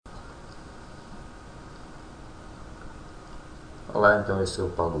Olá, então eu sou o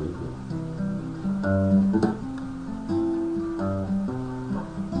pauloohippie.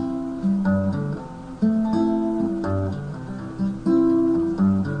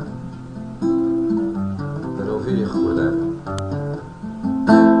 Para ouvir e recordar.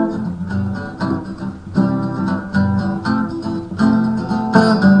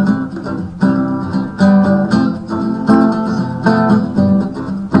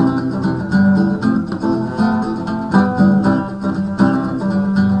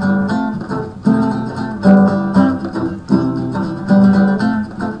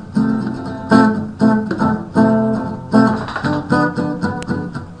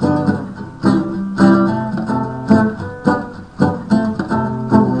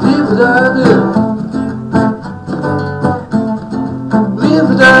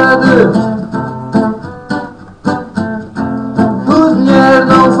 Liberdade, o dinheiro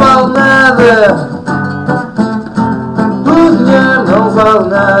não vale nada, o dinheiro não vale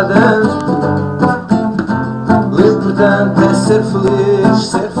nada. O importante é ser feliz,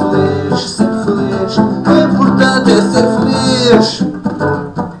 ser feliz, ser feliz. O importante é ser feliz.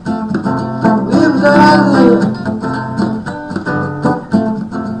 Liberdade.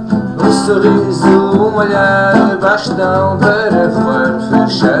 Um sorriso, um olhar, bastam para voar.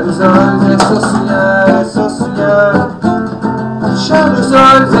 Fechar os olhos é só sonhar, é só sonhar. Fechar os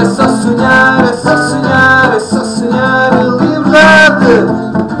olhos é só sonhar, é só sonhar, é só sonhar. Liberdade.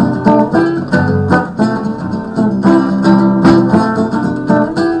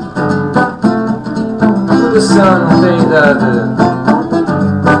 Coração não tem idade,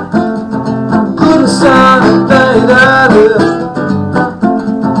 coração não tem idade.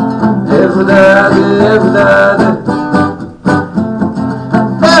 É verdade, é verdade,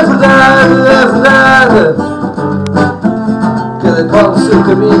 é verdade, é verdade. Cada qual no seu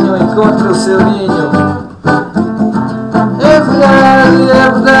caminho encontra o seu ninho. É verdade, é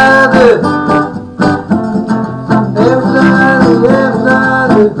verdade, é verdade, é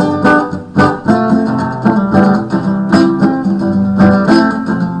verdade.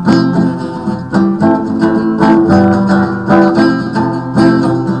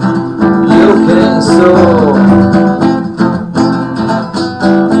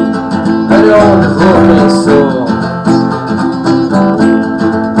 Para onde vou, quem sou?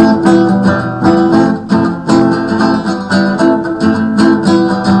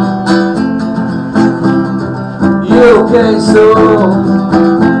 Eu quem sou?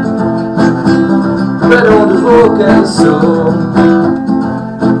 Para onde vou, quem sou?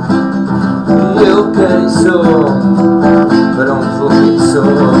 Eu quem sou? Para onde vou, quem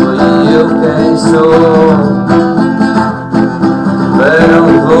sou? Eu quem sou? Para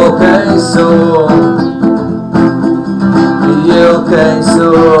onde vou, quem sou? E eu quem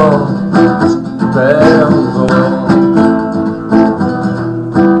sou? Para onde vou?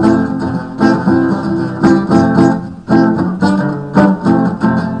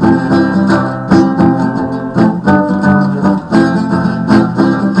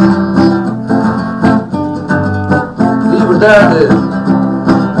 Liberdade.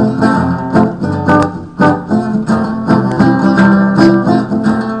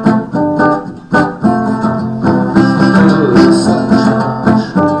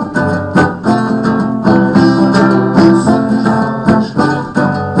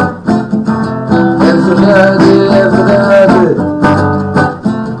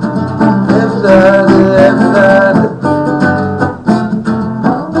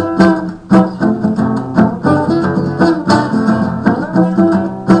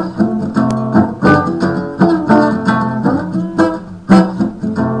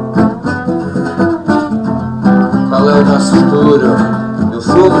 Qual é o nosso futuro? O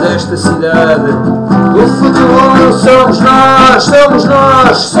fogo desta cidade. O futuro somos nós, somos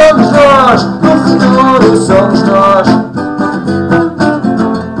nós, somos nós. O futuro somos nós.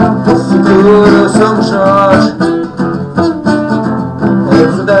 O futuro somos nós. É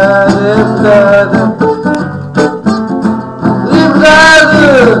verdade, é verdade. Liberdade.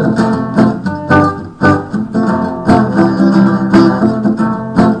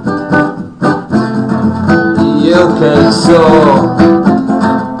 Eu quem sou?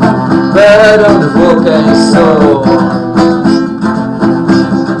 Para onde vou, quem sou?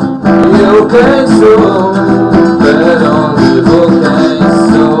 Eu quem sou? Para onde vou, quem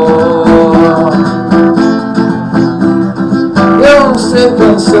sou? Eu não sei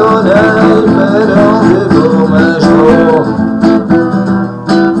quem sou, nem para onde vou, mas vou.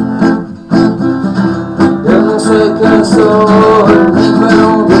 Eu não sei quem sou, nem para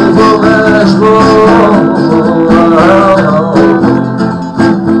onde vou, mas vou.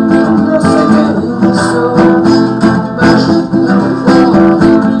 Não sei quem sou, mas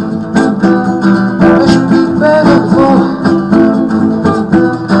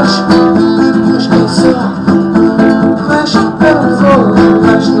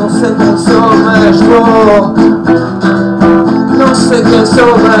vou. Não sei quem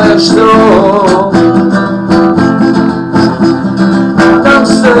sou, mas sou. Não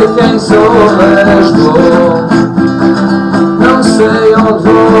sei quem sou, mas vou. Não sei onde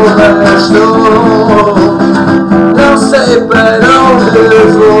vou, mas estou. Não sei para onde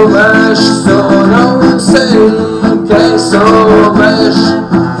vou, mas sou. Não sei quem sou, mas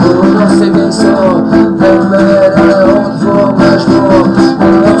vou. Não sei quem sou, nem para onde vou, mas vou.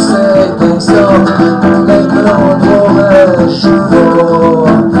 Não sei quem sou, nem para onde vou, mas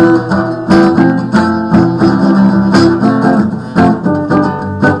vou.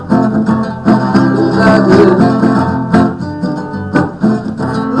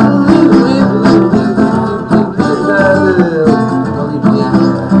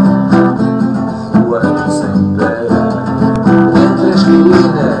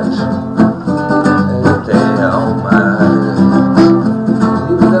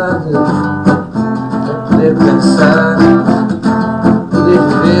 Pensar, poder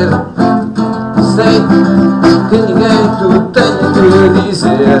viver sem que ninguém tu tenha que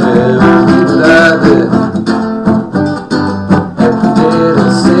dizer. Liberdade é poder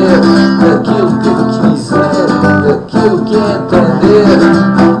ser aquilo que quiser, aquilo que entender.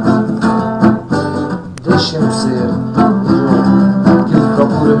 Deixem-me ser aquilo que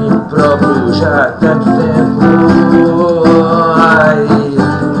procuro a mim próprio já há tanto tempo. Ai,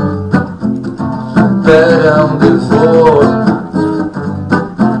 para onde vou?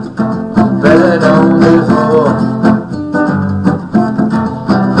 Para onde vou?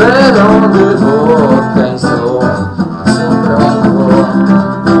 Para onde vou? Quem sou? Não sei para onde vou.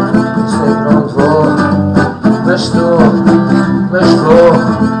 Não sei para onde vou. Mas estou, mas vou,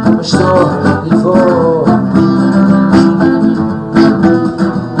 mas estou e vou.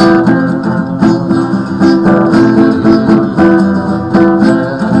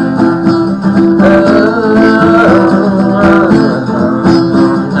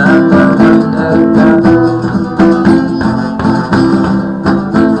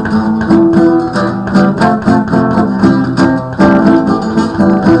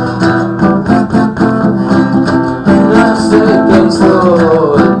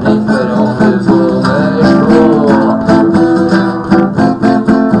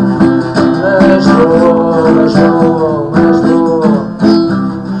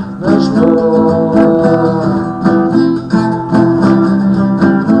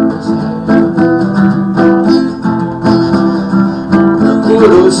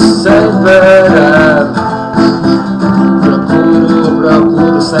 Procuro sem parar.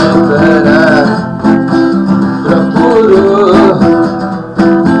 Procuro sem parar. Procuro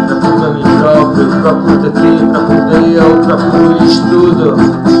a mim próprio, procuro-te a ti, procuro dele, procuro isto tudo.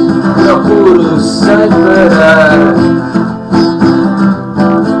 Procuro sem parar.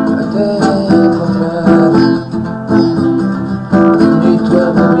 Até encontrar o bonito é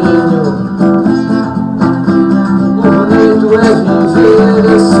o caminho. O bonito é viver,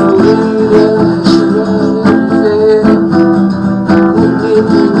 a sorrir, a chorar, a viver.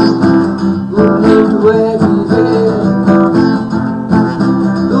 O bonito é viver.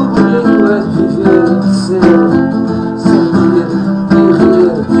 O bonito é viver, de ser, sentir e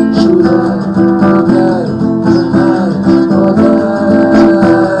rir, chorar, olhar, amar, olhar,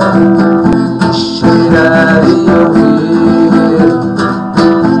 cheirar e ouvir.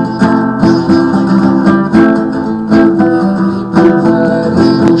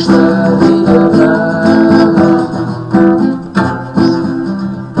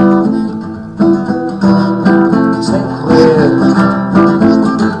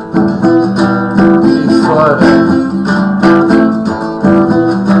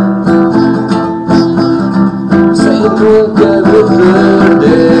 Nunca me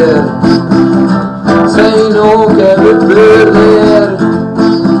perder, sem nunca me perder,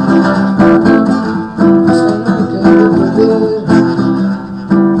 sem nunca me perder,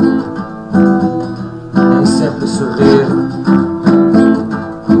 nem sempre sorrir,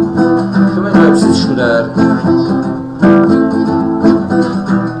 também não é preciso chorar,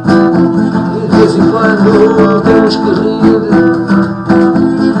 e de vez em quando temos que rir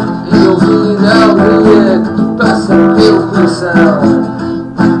e ouvir a alegria que passa pelo coração,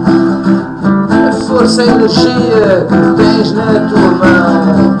 a força e a energia que tens na tua mão.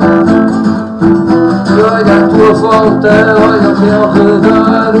 E olha à tua volta, olha ao teu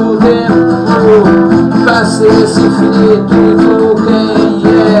redor, o tempo passa esse infinito e tu quem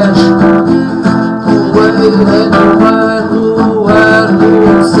és? Poeira no ar,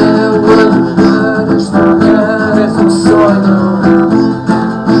 no céu, a voar, a sonhar, és um sonho.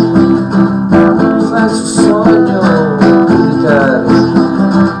 Faz o sonho acreditar.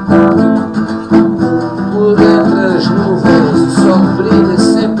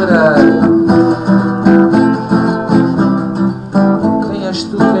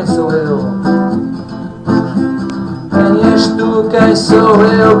 sou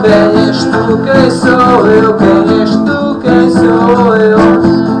eu? Quem és tu? Quem sou eu? Quem és tu? Quem sou eu?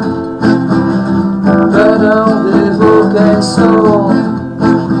 Para onde vou? Quem sou?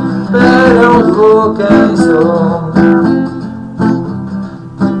 Para onde vou? Quem sou?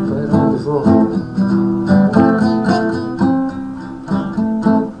 Para onde vou?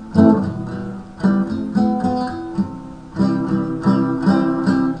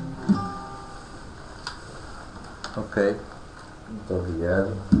 Ok, muito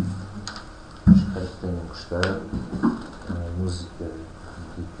obrigado, espero que tenham gostado. A música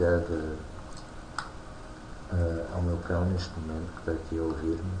dedicada ao meu cão neste momento, que está aqui a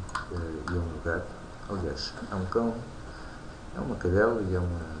ouvir-me, e ao meu gato. Aliás, é um cão, é uma cadela e é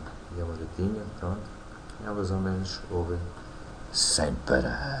uma gatinha, pronto, e elas ao menos ouvem sem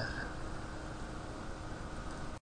parar.